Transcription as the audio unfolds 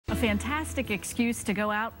fantastic excuse to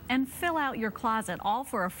go out and fill out your closet, all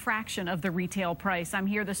for a fraction of the retail price. I'm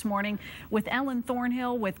here this morning with Ellen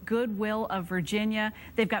Thornhill with Goodwill of Virginia.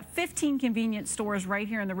 They've got 15 convenience stores right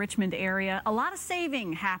here in the Richmond area. A lot of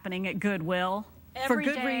saving happening at Goodwill. Every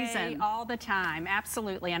for good day, reason. all the time,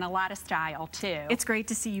 absolutely, and a lot of style, too. It's great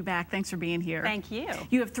to see you back. Thanks for being here. Thank you.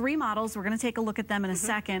 You have 3 models. We're going to take a look at them in a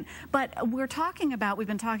second. But we've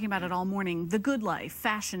been talking about it all morning, the Good Life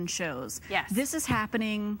fashion shows. Yes. This is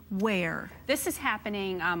happening where? This is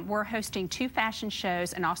happening, we're hosting 2 fashion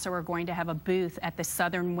shows, and also we're going to have a booth at the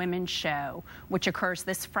Southern Women's Show, which occurs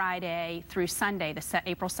this Friday through Sunday,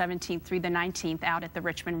 April 17th through the 19th, out at the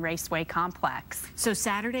Richmond Raceway Complex. So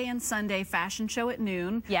Saturday and Sunday fashion show at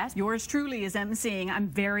noon. Yes. Yours truly is emceeing. I'm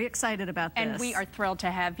very excited about this. And we are thrilled to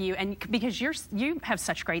have you, and because you have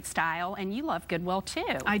such great style, and you love Goodwill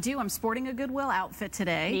too. I do. I'm sporting a Goodwill outfit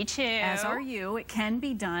today. Me too. As are you. It can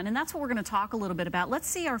be done, and that's what we're going to talk a little bit about. Let's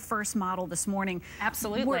see our first model this morning.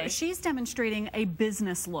 Absolutely. She's demonstrating a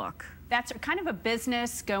business look. That's kind of a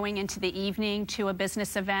business going into the evening to a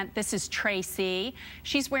business event. This is Tracy.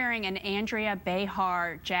 She's wearing an Andrea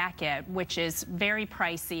Behar jacket, which is very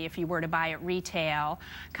pricey if you were to buy it retail.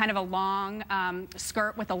 Kind of a long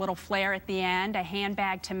skirt with a little flare at the end, a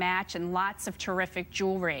handbag to match, and lots of terrific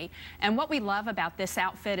jewelry. And what we love about this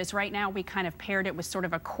outfit is right now we kind of paired it with sort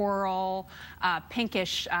of a coral,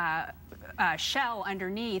 pinkish shell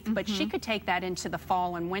underneath, but she could take that into the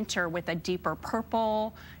fall and winter with a deeper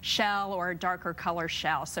purple shell or a darker color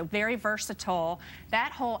shell. So very versatile.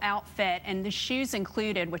 That whole outfit, and the shoes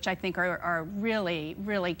included, which I think are really,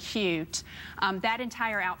 really cute, that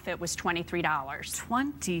entire outfit was $23.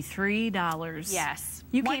 $23. Yes.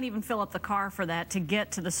 You can't even fill up the car for that to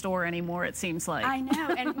get to the store anymore, it seems like. I know.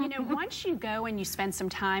 And, you know, once you go and you spend some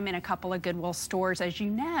time in a couple of Goodwill stores, as you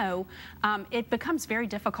know, it becomes very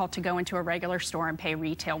difficult to go into a regular store and pay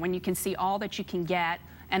retail when you can see all that you can get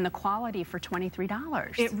and the quality for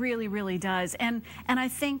 $23. It really, really does. And I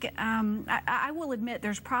think I will admit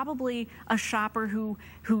there's probably a shopper who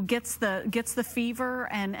gets the fever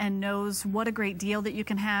and knows what a great deal that you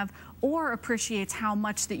can have, or appreciates how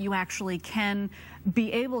much that you actually can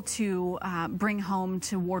be able to bring home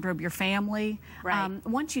to wardrobe your family. Right.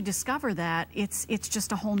 Once you discover that, it's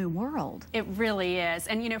just a whole new world. It really is.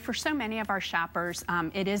 And you know, for so many of our shoppers,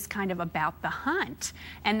 it is kind of about the hunt,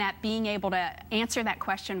 and that being able to answer that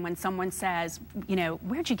question when someone says, you know,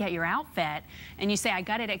 where'd you get your outfit? And you say, I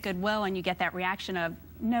got it at Goodwill, and you get that reaction of,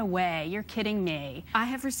 no way, you're kidding me. I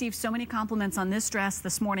have received so many compliments on this dress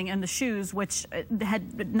this morning and the shoes, which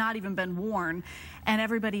had not even been worn, and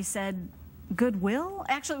everybody said, Goodwill?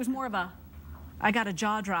 Actually, it was more of a, I got a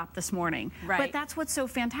jaw drop this morning. Right. But that's what's so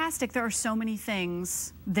fantastic. There are so many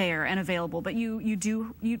things there and available, but you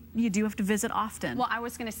do have to visit often. Well, I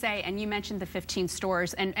was going to say, and you mentioned the 15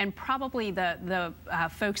 stores, and probably the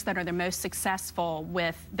folks that are the most successful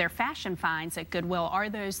with their fashion finds at Goodwill are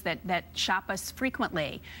those that shop us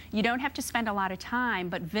frequently. You don't have to spend a lot of time,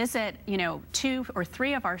 but visit, you know, 2 or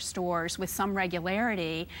 3 of our stores with some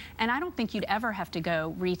regularity, and I don't think you'd ever have to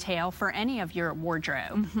go retail for any of your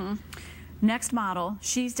wardrobe. Next model,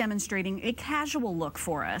 she's demonstrating a casual look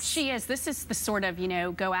for us. She is. This is the sort of, you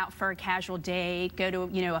know, go out for a casual date, go to,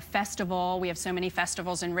 you know, a festival. We have so many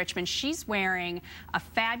festivals in Richmond. She's wearing a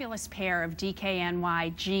fabulous pair of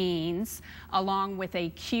DKNY jeans, along with a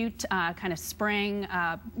cute kind of spring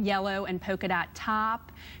yellow and polka dot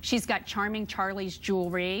top. She's got Charming Charlie's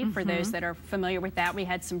jewelry. For those that are familiar with that, we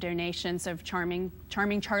had some donations of Charming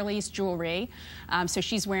Charlie's jewelry. So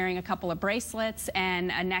she's wearing a couple of bracelets and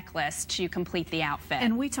a necklace to complete the outfit.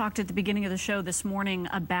 And we talked at the beginning of the show this morning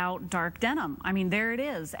about dark denim. I mean, there it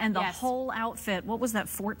is. And the whole outfit, what was that,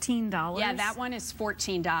 $14? Yeah, that one is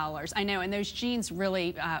 $14. I know, and those jeans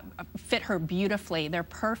really fit her beautifully. They're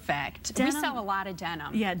perfect. We sell a lot of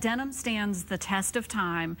denim. Yeah, denim stands the test of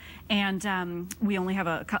time, and we only have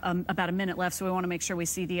about a minute left, so we want to make sure we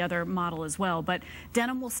see the other model as well. But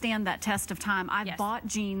denim will stand that test of time. I've bought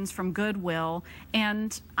jeans from Goodwill,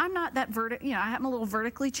 and I'm not that I'm a little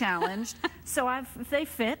vertically challenged. So they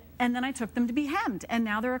fit, and then I took them to be hemmed, and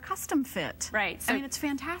now they're a custom fit. Right. So, I mean, it's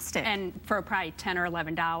fantastic. And for probably $10 or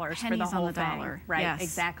 $11 for the whole thing. Dollar. Right. Yes,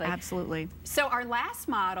 exactly. Absolutely. So our last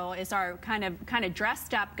model is our kind of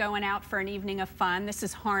dressed up, going out for an evening of fun. This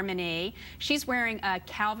is Harmony. She's wearing a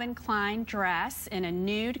Calvin Klein dress in a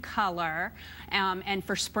nude color, and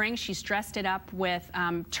for spring she's dressed it up with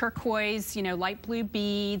turquoise, you know, light blue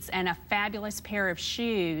beads, and a fabulous pair of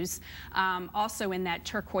shoes, also in that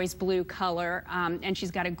turquoise blue color. popular, and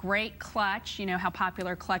she's got a great clutch. You know how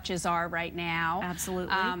popular clutches are right now.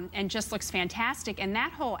 Absolutely. And just looks fantastic. And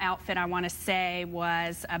that whole outfit, I want to say,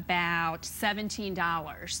 was about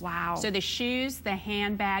 $17. Wow. So the shoes, the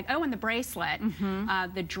handbag, oh, and the bracelet,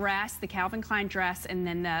 the dress, the Calvin Klein dress, and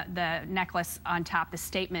then the necklace on top, the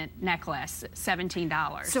statement necklace,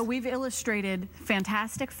 $17. So we've illustrated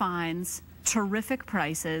fantastic finds, terrific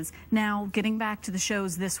prices. Now, getting back to the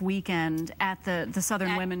shows this weekend at the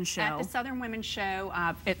Southern Women's Show. At the Southern Women's Show,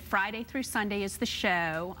 Friday through Sunday is the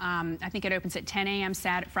show. I think it opens at 10 a.m.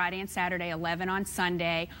 Friday and Saturday, 11 on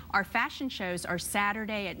Sunday. Our fashion shows are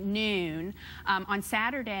Saturday at noon. On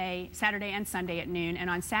Saturday and Sunday at noon. And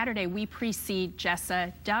on Saturday, we precede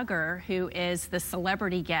Jessa Duggar, who is the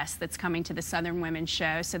celebrity guest that's coming to the Southern Women's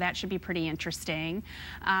Show. So that should be pretty interesting.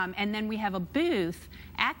 And then we have a booth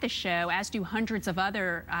at the show, as do hundreds of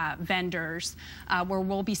other vendors, where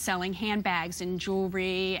we'll be selling handbags and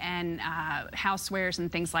jewelry and housewares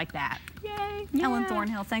and things like that. Yay! Yeah. Ellen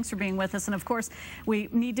Thornhill, thanks for being with us. And of course, we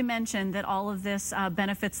need to mention that all of this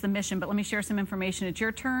benefits the mission, but let me share some information. It's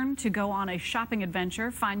your turn to go on a shopping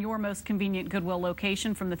adventure. Find your most convenient Goodwill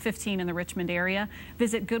location from the 15 in the Richmond area.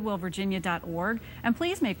 Visit goodwillvirginia.org. And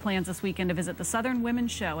please make plans this weekend to visit the Southern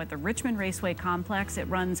Women's Show at the Richmond Raceway Complex. It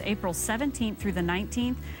runs April 17th through the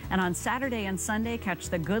 19th. And on Saturday and Sunday, catch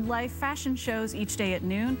the Good Life fashion shows each day at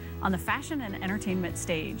noon on the Fashion and Entertainment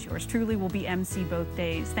stage. Yours truly will be MC both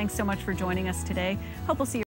days. Thanks so much for joining us today. Hope we'll see you